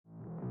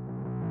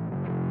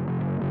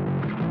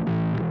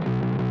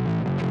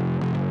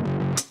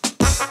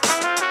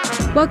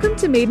Welcome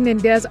to Made in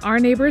India's Our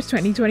Neighbors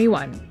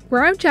 2021,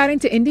 where I'm chatting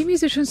to indie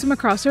musicians from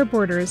across our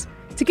borders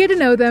to get to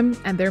know them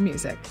and their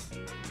music.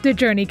 The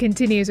journey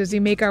continues as we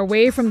make our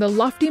way from the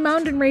lofty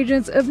mountain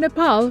ranges of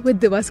Nepal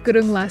with Divas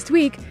Gurung last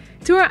week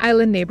to our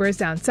island neighbors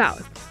down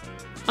south.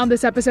 On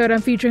this episode,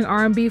 I'm featuring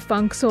R&B,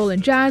 funk, soul,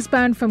 and jazz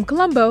band from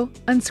Colombo,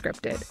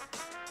 Unscripted.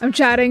 I'm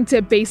chatting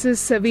to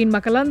bassist Saveen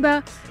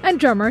Makalanda and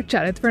drummer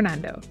Charit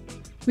Fernando.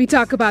 We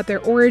talk about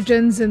their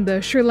origins in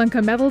the Sri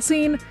Lanka metal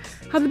scene,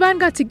 how the band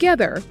got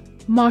together,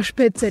 mosh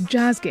pits at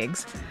jazz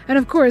gigs, and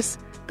of course,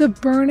 the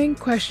burning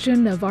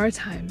question of our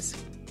times.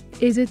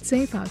 Is it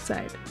safe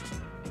outside?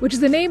 Which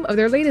is the name of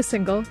their latest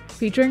single,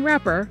 featuring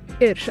rapper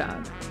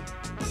Irshad.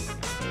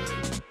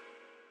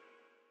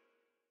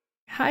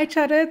 Hi,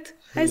 Charit.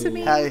 Hi,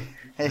 Saveen. Hi.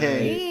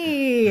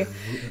 Hey.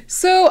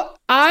 So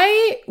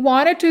I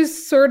wanted to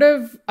sort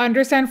of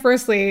understand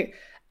firstly,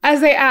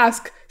 as I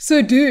ask,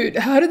 so dude,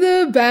 how did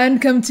the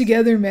band come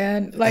together,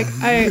 man?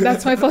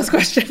 That's my first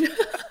question.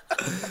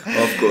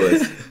 Of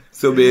course.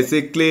 So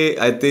basically,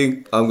 I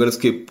think I'm going to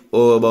skip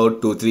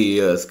about 2-3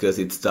 years because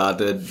it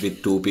started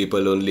with 2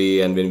 people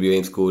only and when we were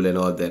in school and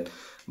all that.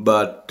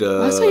 But...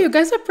 so you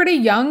guys are pretty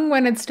young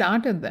when it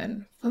started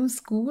then, from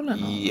school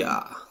and all.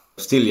 Yeah,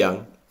 still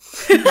young.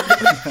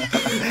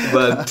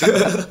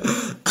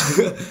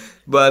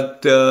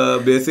 But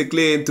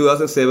basically in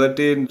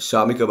 2017,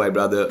 Shamika, my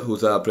brother,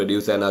 who's our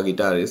producer and our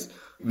guitarist,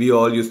 we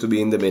all used to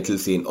be in the metal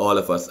scene, all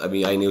of us. I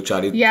mean, I knew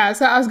Charit. Yeah,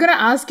 so I was going to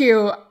ask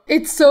you,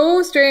 it's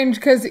so strange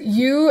because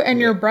you and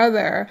your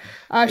brother,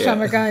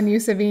 Shamika and you,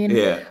 Saveen,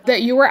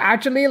 that you were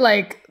actually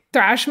like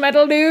thrash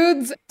metal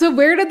dudes. So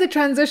where did the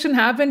transition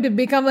happen to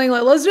becoming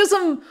like, let's do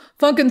some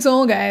funk and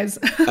soul, guys?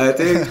 I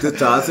think the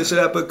transition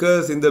happened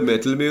because in the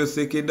metal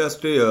music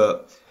industry,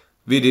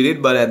 we did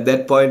it, but at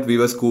that point we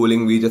were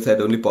schooling. We just had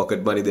only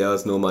pocket money. There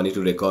was no money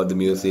to record the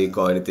music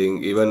or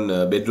anything. Even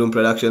bedroom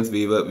productions,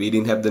 we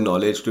didn't have the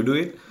knowledge to do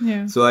it.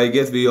 Yeah. So I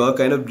guess we all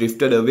kind of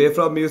drifted away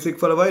from music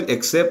for a while.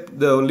 Except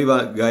the only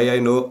one guy I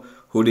know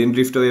who didn't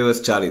drift away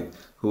was Charit,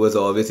 who was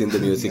always in the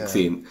music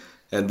scene.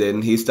 And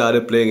then he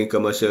started playing in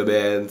commercial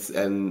bands,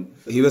 and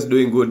he was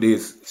doing good.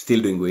 He's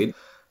still doing good.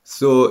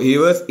 So he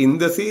was in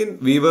the scene.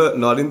 We were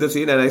not in the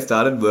scene, and I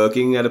started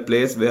working at a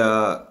place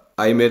where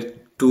I met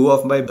 2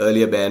 of my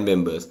earlier band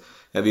members,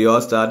 and we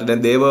all started,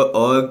 and they were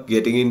all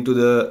getting into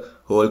the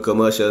whole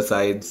commercial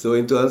side. So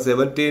in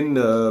 2017,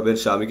 when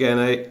Shamika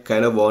and I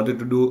kind of wanted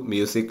to do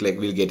music, like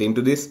we'll get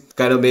into this,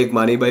 kind of make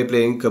money by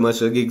playing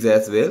commercial gigs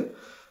as well,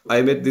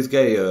 I met this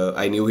guy.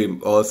 I knew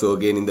him also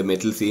again in the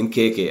metal scene,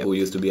 KK, who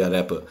used to be a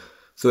rapper.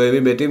 So when we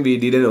met him, we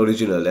did an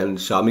original, and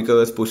Shamika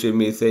was pushing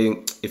me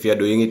saying, if you are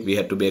doing it, we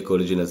have to make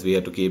originals, we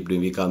have to keep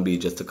doing, we can't be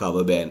just a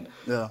cover band.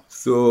 Yeah.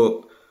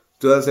 So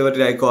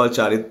 2017, I called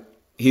Charit.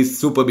 He's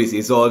super busy.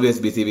 He's always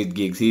busy with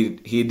gigs.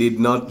 He did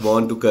not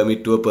want to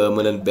commit to a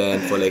permanent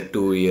band for like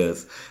 2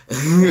 years.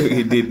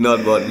 He did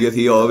not want, because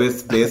he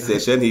always plays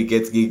session. He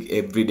gets gig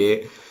every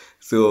day.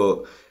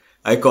 So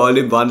I called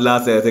him one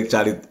last day. I said,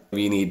 Charit,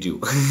 we need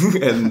you.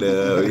 And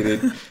we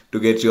need to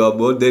get you on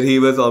board. Then he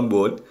was on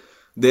board.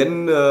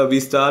 Then we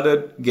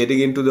started getting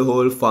into the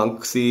whole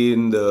funk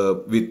scene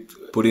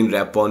with putting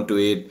rap onto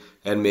it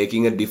and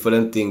making a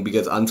different thing.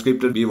 Because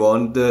Unscripted, we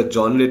want the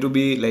genre to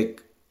be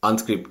like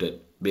unscripted.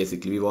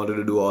 Basically, we wanted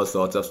to do all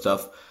sorts of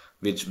stuff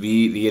which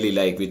we really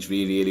like, which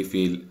we really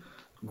feel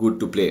good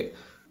to play.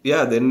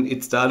 Yeah, then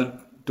it started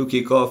to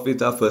kick off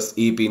with our first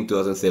EP in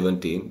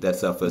 2017.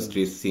 That's our first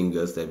 3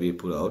 singles that we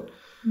put out.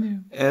 Yeah.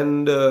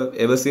 And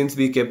ever since,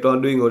 we kept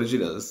on doing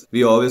originals.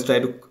 We always try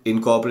to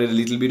incorporate a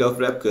little bit of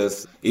rap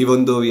because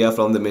even though we are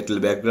from the metal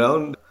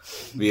background,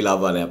 we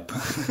love our rap.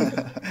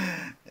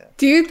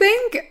 Do you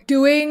think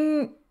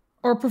doing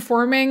or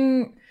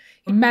performing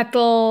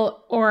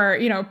metal or,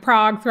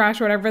 prog, thrash,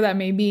 whatever that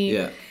may be,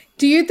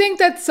 do you think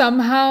that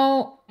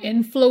somehow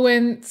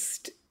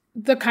influenced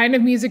the kind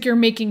of music you're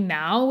making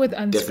now with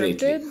Unscripted?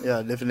 Definitely.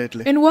 Yeah,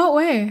 definitely. In what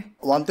way?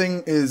 One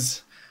thing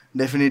is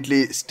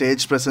definitely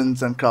stage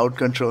presence and crowd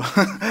control.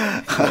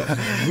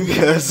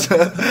 Because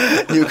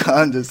you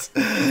can't just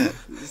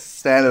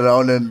stand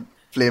around and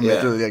play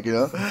metal,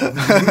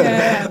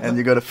 and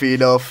you got to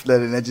feed off that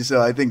energy.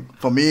 So I think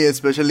for me,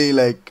 especially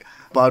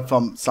apart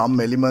from some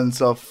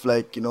elements of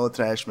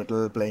thrash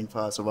metal, playing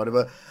fast or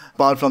whatever,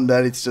 apart from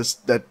that, it's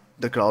just that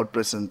the crowd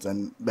presence.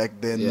 And back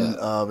then,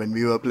 when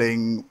we were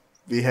playing,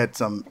 we had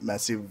some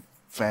massive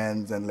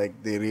fans, and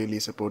they really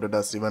supported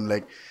us. Even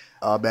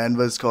our band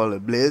was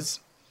called Blaze,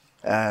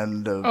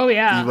 and we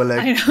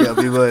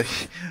were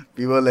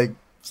we were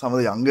some of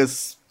the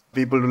youngest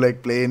people to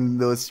play in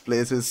those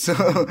places.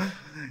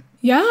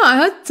 Yeah, I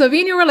heard,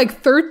 Saveen, you were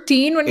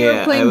 13 when you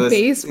were playing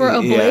bass for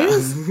a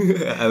Blaze?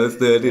 I was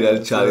 13 and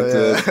Charit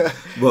was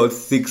about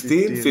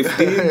 16,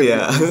 15,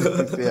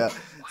 yeah.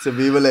 So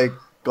we were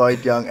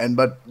quite young,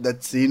 but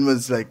that scene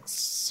was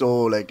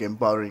so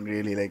empowering,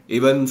 really.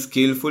 Even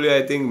skillfully,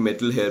 I think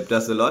metal helped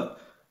us a lot.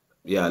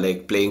 Yeah,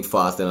 playing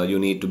fast, and you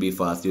need to be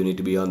fast, you need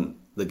to be on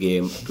the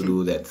game to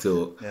do that. So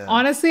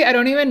Honestly, I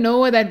don't even know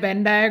what that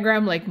Venn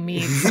diagram like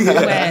means.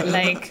 Where,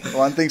 like,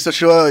 One thing's for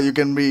sure, you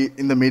can be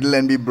in the middle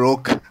and be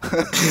broke.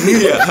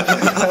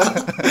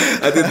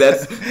 I think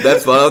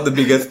that's one of the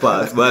biggest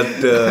parts. But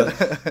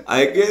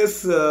I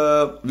guess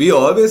we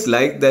always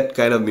like that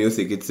kind of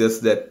music. It's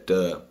just that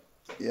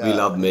we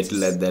love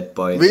metal at that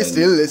point. We and-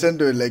 still listen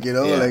to it, like, you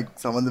know, Yeah. like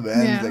some of the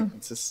bands, Yeah. like,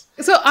 it's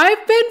just, so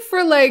I've been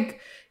for like,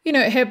 you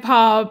know, hip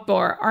hop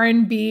or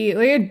R&B,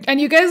 like, and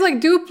you guys like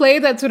do play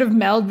that sort of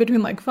meld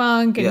between like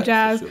funk and Yeah, for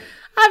jazz. sure.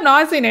 I've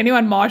not seen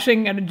anyone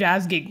moshing at a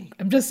jazz gig.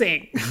 I'm just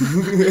saying.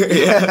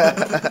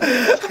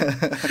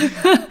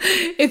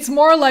 It's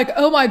more like,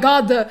 oh my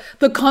god,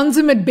 the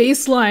consummate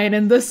bass line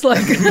and this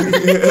like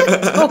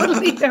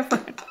totally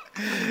different.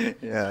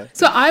 yeah.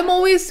 So I'm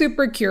always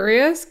super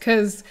curious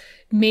because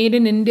Made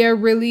in India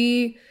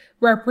really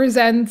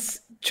represents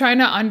trying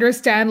to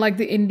understand like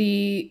the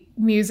indie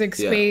music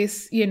Yeah.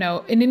 space, you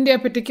know, in India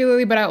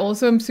particularly, but I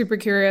also am super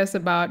curious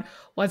about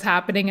what's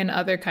happening in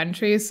other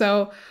countries.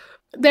 So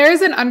there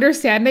is an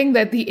understanding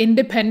that the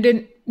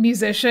independent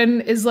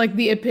musician is like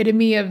the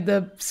epitome of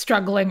the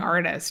struggling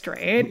artist,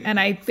 right? And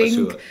I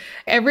think sure.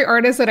 every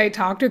artist that I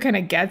talk to kind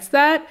of gets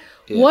that.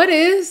 What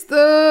is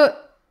the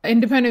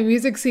independent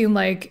music scene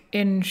like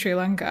in Sri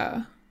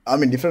Lanka? I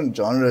mean, different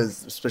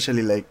genres,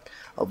 especially like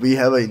we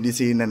have an indie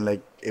scene and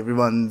like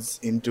everyone's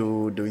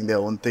into doing their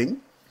own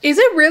thing. Is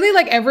it really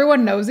like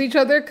everyone knows each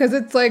other? Because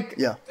it's like,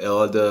 Yeah.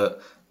 All the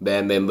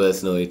band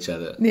members know each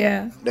other.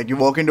 yeah, Like you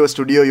walk into a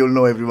studio, you'll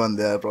know everyone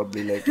there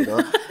probably, like, you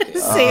know.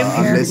 same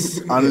here.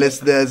 Unless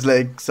there's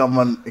like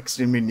someone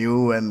extremely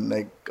new and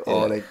like,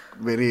 or like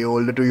very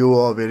older to you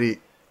or very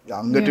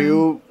younger to Yeah.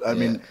 you. I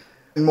mean,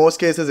 in most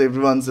cases,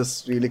 everyone's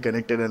just really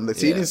connected and the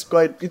scene is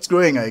it's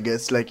growing, I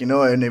guess, like, you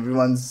know, and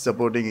everyone's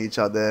supporting each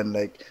other and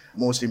like,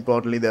 most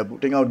importantly, they're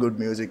putting out good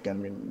music. I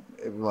mean,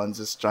 everyone's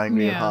just trying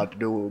really Yeah. hard to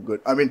do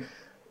good. I mean,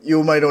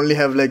 you might only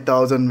have like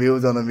 1,000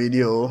 views on a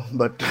video,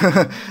 but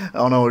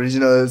on an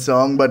original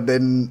song, but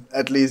then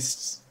at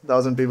least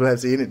 1,000 people have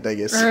seen it, I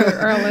guess.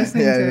 Or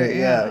listening to it,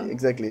 yeah.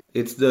 Exactly.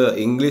 It's the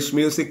English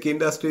music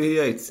industry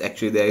here. It's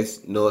actually, there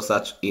is no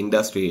such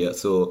industry here.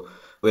 So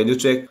when you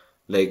check,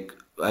 like,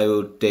 I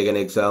would take an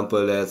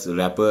example as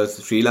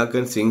rappers, Sri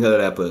Lankan Sinhala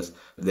rappers.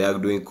 They are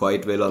doing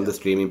quite well on the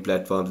streaming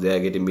platforms. They are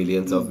getting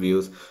millions of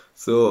views.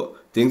 So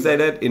things like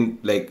that, in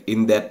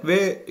that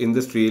way, in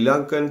the Sri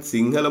Lankan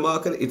Sinhala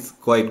market, it's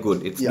quite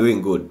good. It's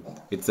doing good.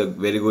 It's a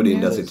very good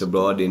industry. It's a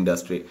broad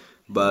industry.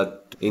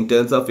 But in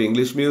terms of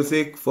English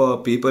music, for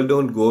people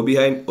don't go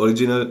behind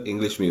original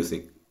English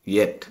music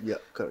yet. Yeah,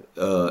 correct.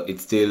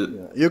 It's still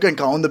You can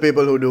count the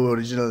people who do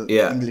original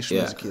Yeah, English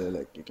yeah. music here.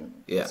 Like you can.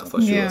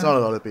 for sure. Yeah. It's not a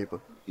lot of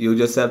people. You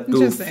just have to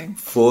Interesting.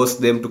 force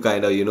them to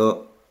kind of, you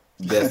know,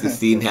 there's this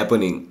scene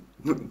happening.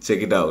 Check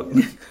it out.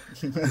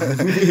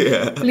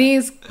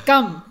 Please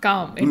come.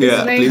 It is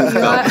Yeah, like, please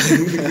come.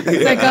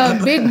 it's like a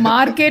big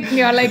market and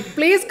you're like,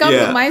 please come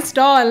to my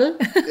stall.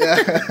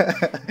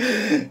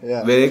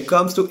 When it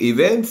comes to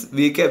events,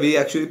 we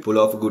actually pull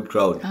off a good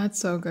crowd. That's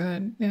so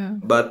good. Yeah.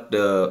 But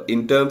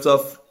in terms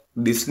of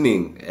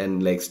listening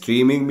and like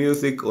streaming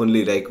music,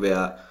 only like we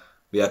are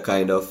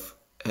kind of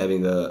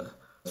having a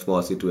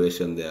small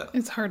situation there.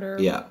 It's harder.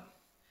 Yeah.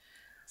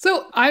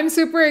 So I'm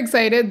super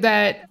excited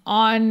that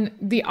on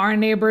the Our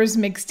Neighbors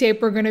mixtape,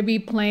 we're going to be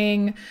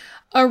playing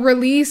a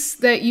release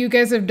that you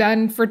guys have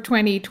done for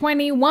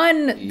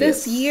 2021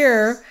 this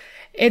year.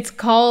 It's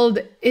called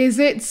Is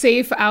It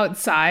Safe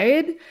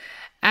Outside?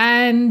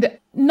 And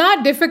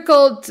not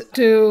difficult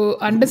to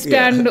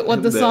understand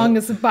what the song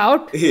is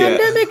about.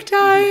 Pandemic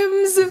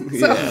times.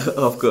 So, Yeah,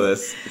 of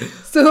course.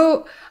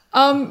 so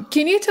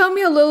can you tell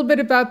me a little bit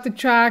about the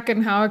track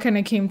and how it kind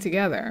of came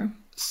together?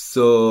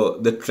 So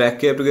the track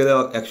came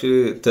together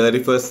actually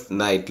 31st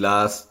night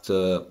last,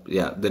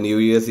 the New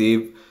Year's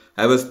Eve.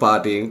 I was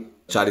partying.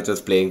 Charit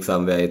was playing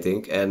somewhere, I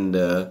think. And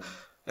then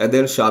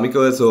Shamika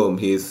was home.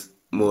 He's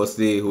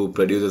mostly who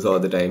produces all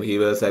the time. He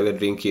was having a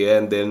drink here,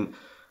 and then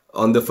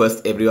on the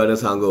first, everyone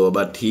was hungover.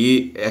 But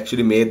he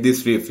actually made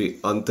this riff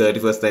on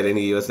 31st night, and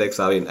he was like,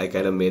 Savin, I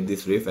kind of made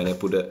this riff and I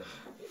put a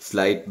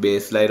slight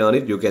bass line on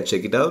it. You can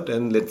check it out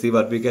and let's see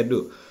what we can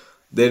do.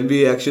 Then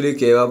we actually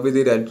came up with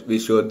it and we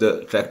showed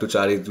the track to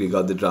Charit. We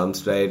got the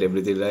drums right,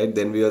 everything right.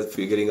 Then we were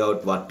figuring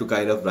out what to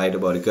kind of write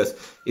about it, because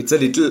it's a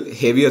little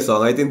heavier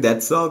song. I think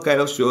that song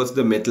kind of shows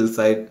the metal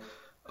side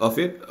of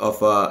it,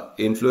 of our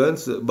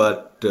influence,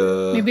 but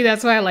Maybe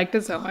that's why I liked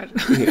it so much.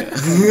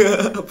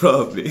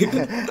 probably.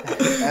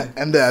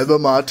 And the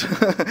album art.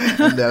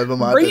 And the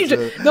album art. Read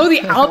it. No,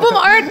 the album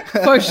art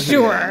for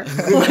sure.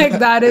 Like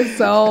that is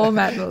so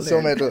metal.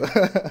 So dude. metal.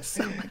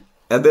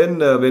 And then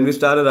when we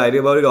started writing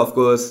about it, of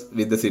course,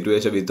 with the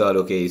situation, we thought,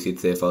 okay, is it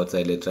safe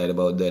outside? Let's write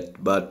about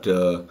that. But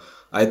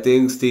I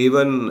think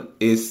Steven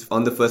is,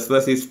 on the first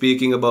verse, he's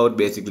speaking about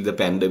basically the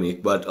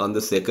pandemic. But on the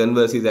second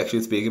verse, he's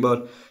actually speaking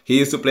about, he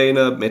used to play in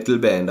a metal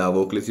band. Our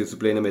vocalist used to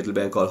play in a metal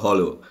band called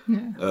Hollow.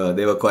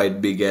 They were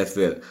quite big as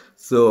well.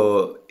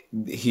 So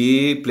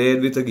he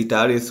played with a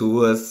guitarist who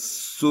was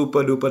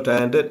super duper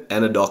talented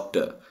and a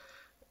doctor.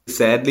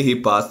 Sadly, he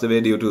passed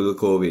away due to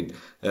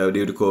the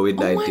due to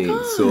COVID-19.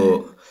 God.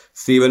 So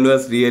Steven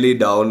was really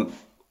down,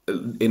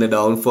 in a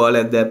downfall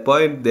at that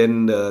point.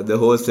 Then the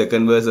whole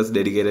second verse was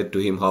dedicated to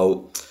him.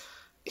 How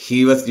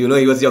he was, he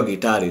was your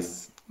guitarist.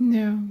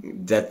 Yeah.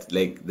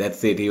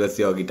 That's it. He was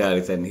your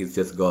guitarist, and he's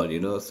just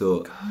gone.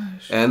 So,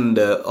 and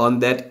on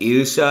that,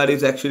 Irshad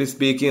is actually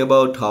speaking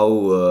about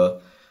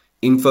how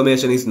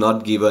information is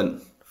not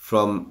given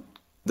from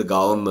the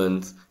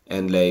governments,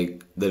 and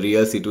like the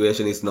real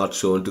situation is not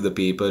shown to the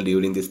people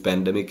during this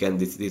pandemic, and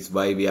this is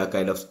why we are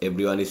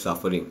everyone is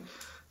suffering.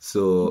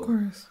 So, Of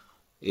course.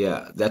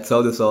 yeah, that's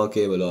how the song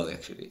came along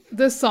actually.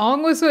 The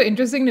song was so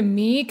interesting to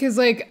me because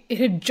like it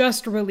had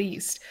just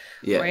released,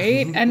 Yeah.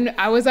 right? And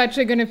I was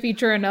actually going to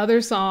feature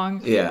another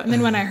song. Yeah. And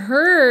then when I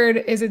heard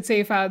Is It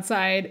Safe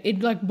Outside,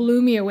 it like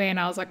blew me away. And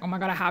I was like, oh my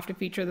God, I have to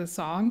feature this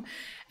song.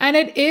 And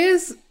it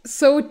is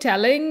so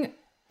telling,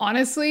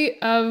 honestly,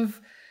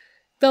 of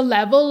the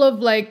level of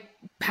like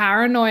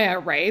paranoia,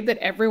 right? That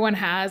everyone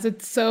has.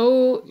 It's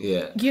so,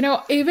 Yeah.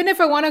 even if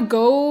I want to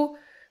go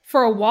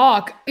for a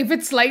walk, if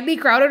it's slightly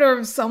crowded or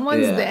if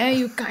someone's Yeah. there,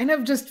 you kind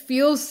of just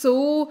feel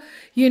so,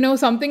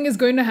 something is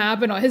going to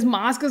happen, or his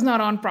mask is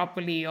not on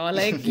properly, or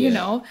like,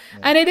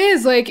 and it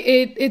is like,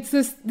 it's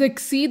this the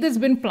seed that's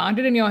been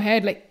planted in your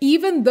head. Like,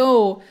 even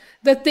though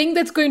the thing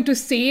that's going to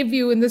save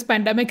you in this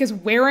pandemic is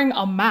wearing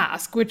a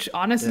mask, which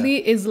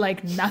honestly is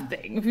like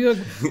nothing. If you're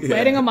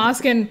wearing a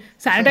mask and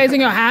sanitizing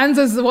your hands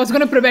is what's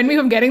going to prevent me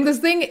from getting this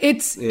thing,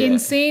 it's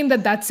insane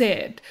that's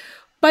it.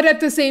 But at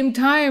the same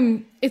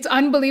time, it's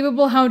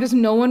unbelievable how just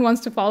no one wants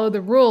to follow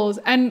the rules.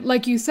 And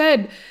like you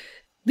said,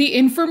 the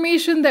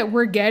information that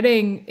we're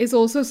getting is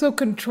also so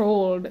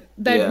controlled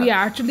that we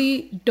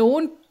actually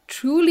don't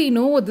truly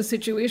know what the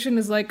situation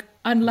is like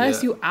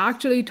unless you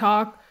actually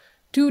talk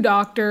to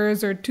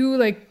doctors or to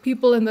like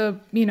people in the,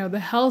 the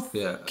health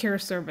care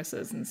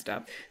services and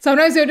stuff.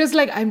 Sometimes you're just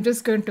like, I'm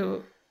just going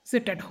to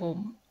sit at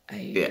home.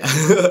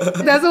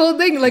 That's the whole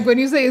thing. Like when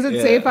you say, is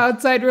it safe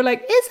outside? We're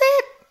like, is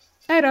it?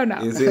 I don't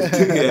know. Is it?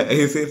 Yeah,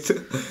 is it?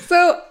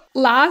 So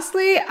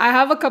lastly, I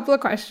have a couple of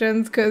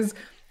questions because,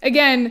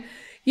 again,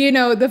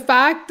 the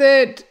fact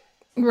that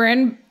we're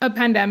in a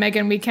pandemic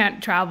and we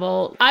can't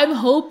travel, I'm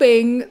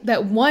hoping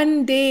that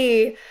one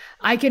day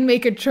I can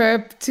make a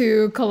trip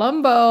to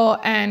Colombo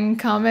and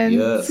come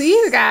and see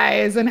you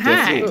guys and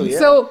hang. Definitely.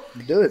 So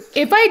Do it.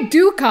 if I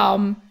do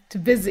come to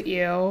visit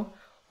you,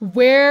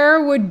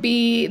 where would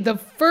be the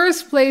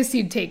first place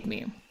you'd take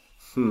me?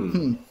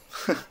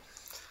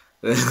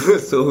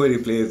 So many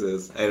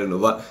places. I don't know.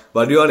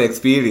 What do you want to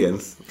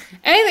experience?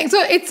 Anything. So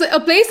it's a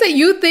place that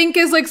you think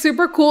is like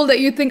super cool that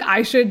you think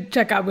I should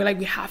check out. We're like,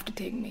 we have to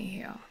take me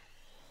here.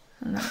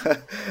 You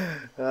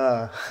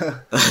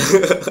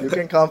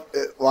can come.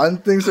 One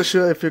thing's for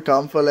sure, if you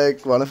come for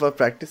like one of our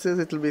practices,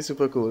 it'll be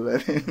super cool.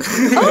 I mean,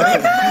 Oh my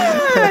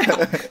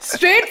God!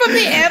 Straight from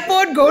the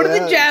airport, go to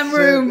the jam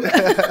room.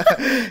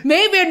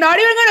 Maybe we're not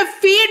even going to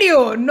feed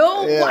you.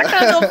 No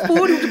water, no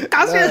food.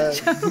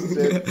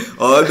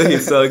 All the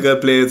historical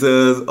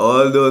places,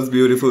 all those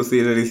beautiful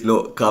sceneries,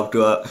 come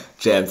to our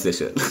jam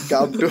session.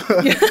 come to.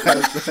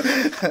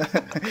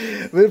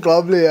 We'll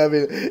probably. I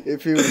mean,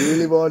 if you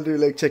really want to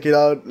like check it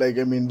out, like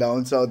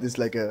down south is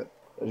like a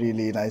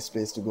really nice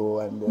place to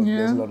go, and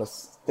there's a lot of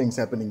things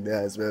happening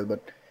there as well.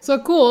 But So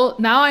cool.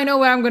 Now I know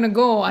where I'm going to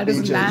go. I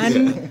just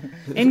land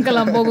in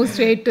Colombo, go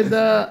straight to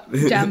the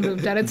jam room.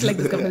 Jared's like,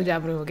 just come to the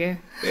jam room, okay?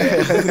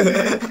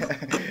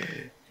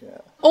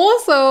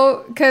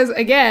 Also, because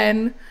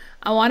again,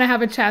 I want to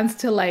have a chance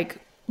to like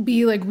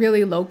be like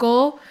really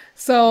local.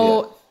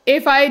 So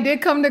if I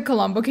did come to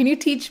Colombo, can you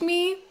teach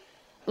me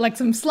like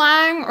some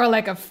slang or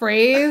like a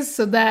phrase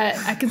so that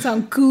I can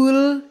sound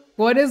cool?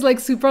 What is like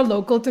super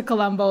local to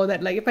Colombo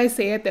that like if I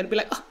say it, they'll be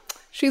like, oh,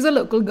 she's a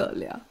local girl,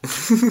 yeah.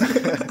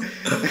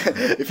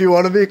 if you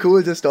want to be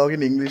cool, just talk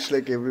in English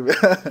like everywhere.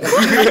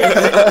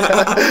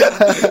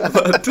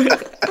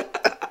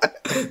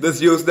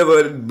 Just use the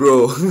word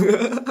bro.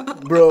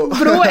 Bro.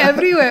 Bro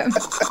everywhere.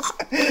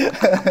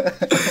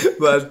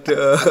 But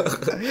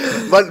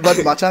But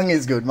Machang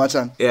is good.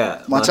 Machang.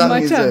 yeah,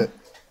 Machang is Machang.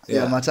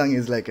 Machang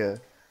is like a.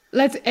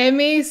 Let's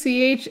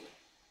MACHANG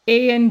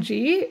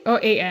or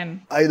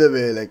AN. Either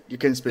way, like you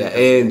can spell. yeah,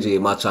 A-N-G,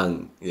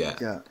 Machang. Yeah.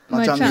 Yeah,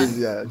 Machang Machang. is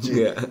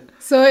G. Yeah.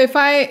 So if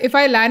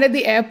I land at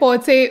the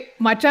airport, say,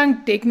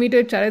 Machang, take me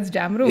to Charad's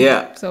jam room.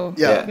 Yeah. So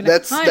Yeah, I'll be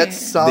like, that "Hi."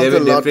 sounds They a will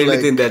lot definitely like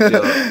think that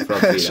you're from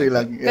Sri Sri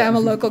Lanka. Lanka. I'm a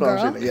local from girl.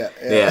 Sri Lanka.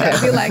 Yeah.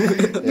 I'd be like,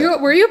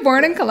 were you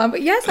born in Colombo?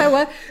 Yes, I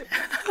was.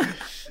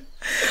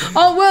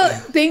 Oh, well,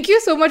 thank you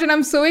so much. And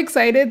I'm so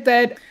excited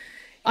that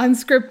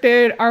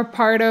Unscripted are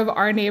part of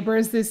Our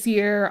Neighbors this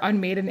year on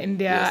Made in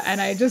India. Yes.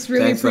 And I just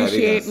really Thanks for having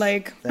appreciate, us.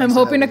 like, Thanks I'm for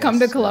hoping to having come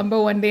to us.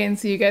 Colombo one day and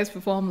see you guys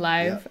perform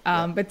live.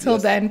 But till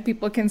then,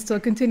 people can still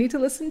continue to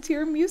listen to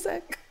your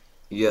music.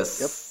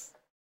 Yes.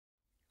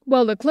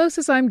 Well, the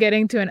closest I'm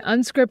getting to an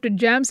unscripted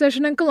jam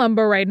session in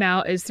Colombo right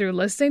now is through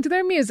listening to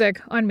their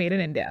music on Made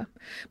in India.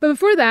 But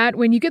before that,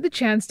 when you get the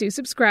chance to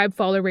subscribe,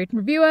 follow, rate, and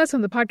review us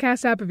on the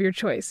podcast app of your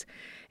choice.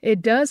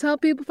 It does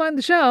help people find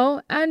the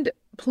show, and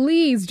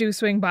please do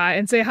swing by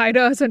and say hi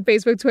to us on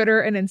Facebook, Twitter,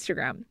 and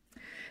Instagram.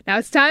 Now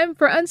it's time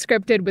for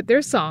Unscripted with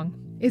their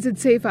song, Is It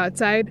Safe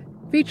Outside?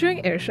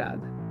 Featuring Irshad.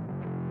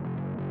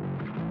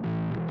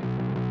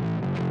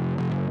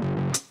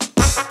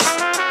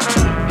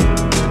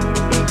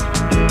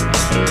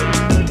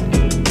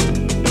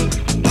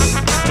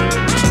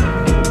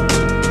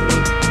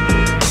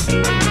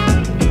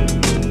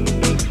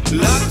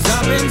 Locked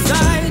up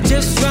inside,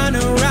 just trying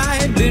to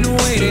ride. Been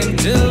waiting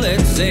till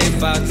it's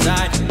safe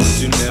outside.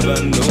 But you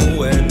never know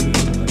when.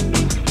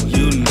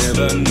 You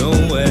never know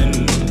when.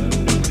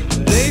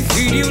 They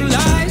feed you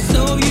lies,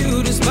 so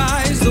you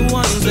despise the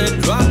ones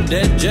that drop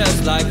dead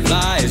just like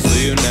flies. So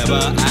you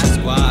never ask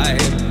why.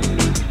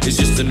 It's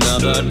just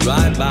another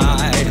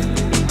drive-by.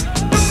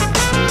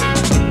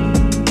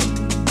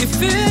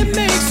 If it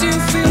makes you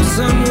feel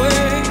some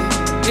way,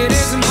 it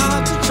isn't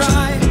hard to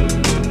try.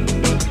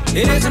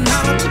 It isn't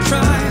hard to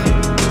try.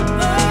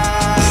 Oh.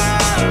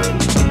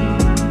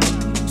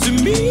 To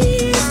me,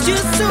 it's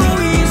just so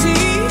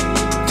easy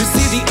to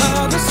see the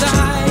other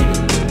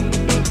side.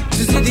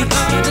 To see the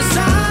other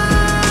side.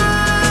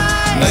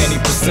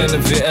 90%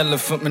 of it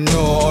elephant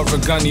manure or a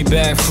gunny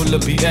bag full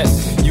of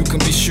BS. You can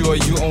be sure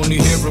you only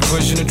hear a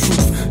version of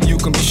truth. You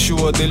can be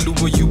sure they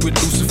lure you with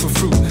Lucifer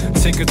fruit.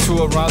 Take a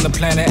tour around the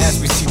planet as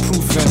we see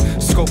proof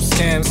and scope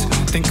scams.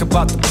 Think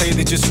about the play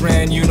they just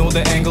ran. You know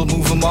the angle,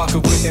 move a marker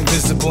with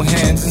invisible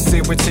hands and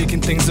say we're taking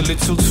things a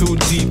little too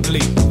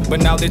deeply. But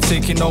now they're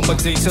taking all my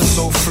data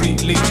so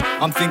freely.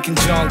 I'm thinking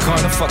John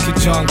Connor, fuck it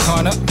John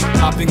Connor.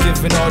 I've been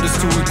giving orders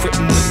to equip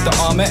them with the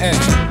armor and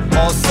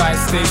all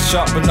sides stay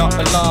sharp but not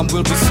alarmed.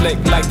 We'll be slick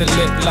like the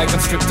lit, like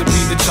I'm stripped to be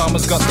the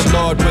charmers. Got the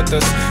Lord with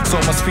us, so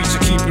my speech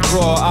will keep it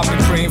raw. I've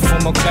been praying for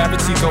more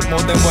clarity, got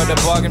more than what I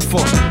bargained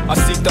for. I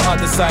seek the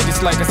other side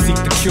just like I seek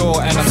the cure,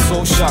 and I'm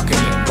so shocking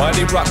it.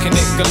 Body rocking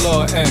it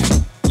galore.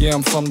 Yeah,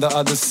 I'm from the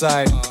other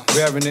side,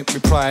 wearing it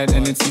with pride,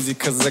 and it's easy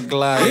cause I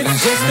glide.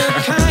 It's just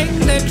the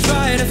kind that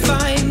try to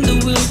find the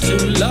will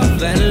to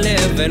love and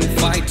live and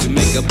fight to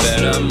make a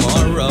better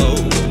morrow.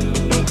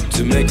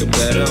 To make a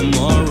better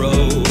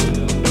morrow.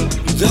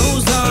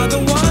 Those are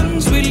the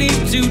ones we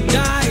leave to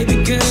die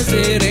because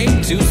it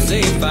ain't too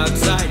safe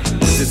outside.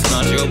 This is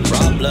not your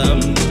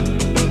problem.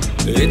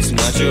 It's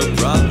not your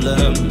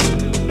problem.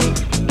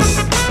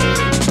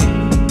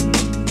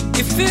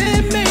 If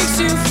it makes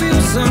you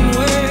feel some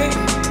way,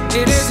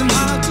 it isn't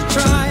hard to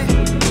try.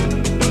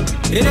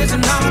 It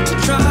isn't hard to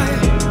try.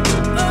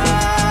 Oh.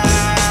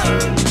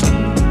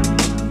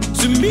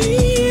 To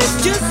me,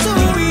 it's just so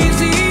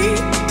easy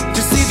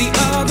to see the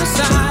other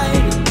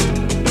side.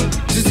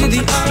 To see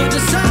the other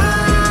side.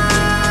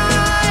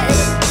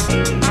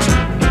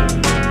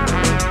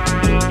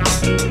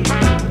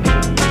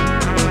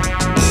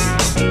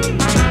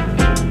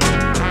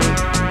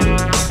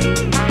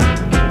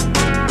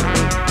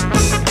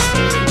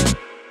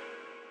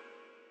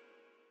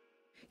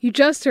 You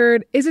just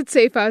heard Is It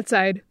Safe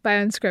Outside by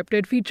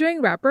Unscripted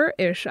featuring rapper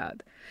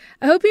Irshad.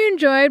 I hope you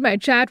enjoyed my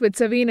chat with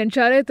Saveen and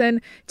Charit,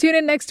 and tune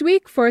in next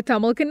week for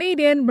Tamil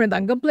Canadian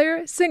mridangam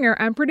player, singer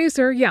and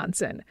producer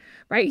Jansen,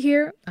 right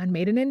here on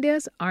Made in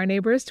India's Our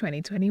Neighbors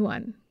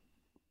 2021.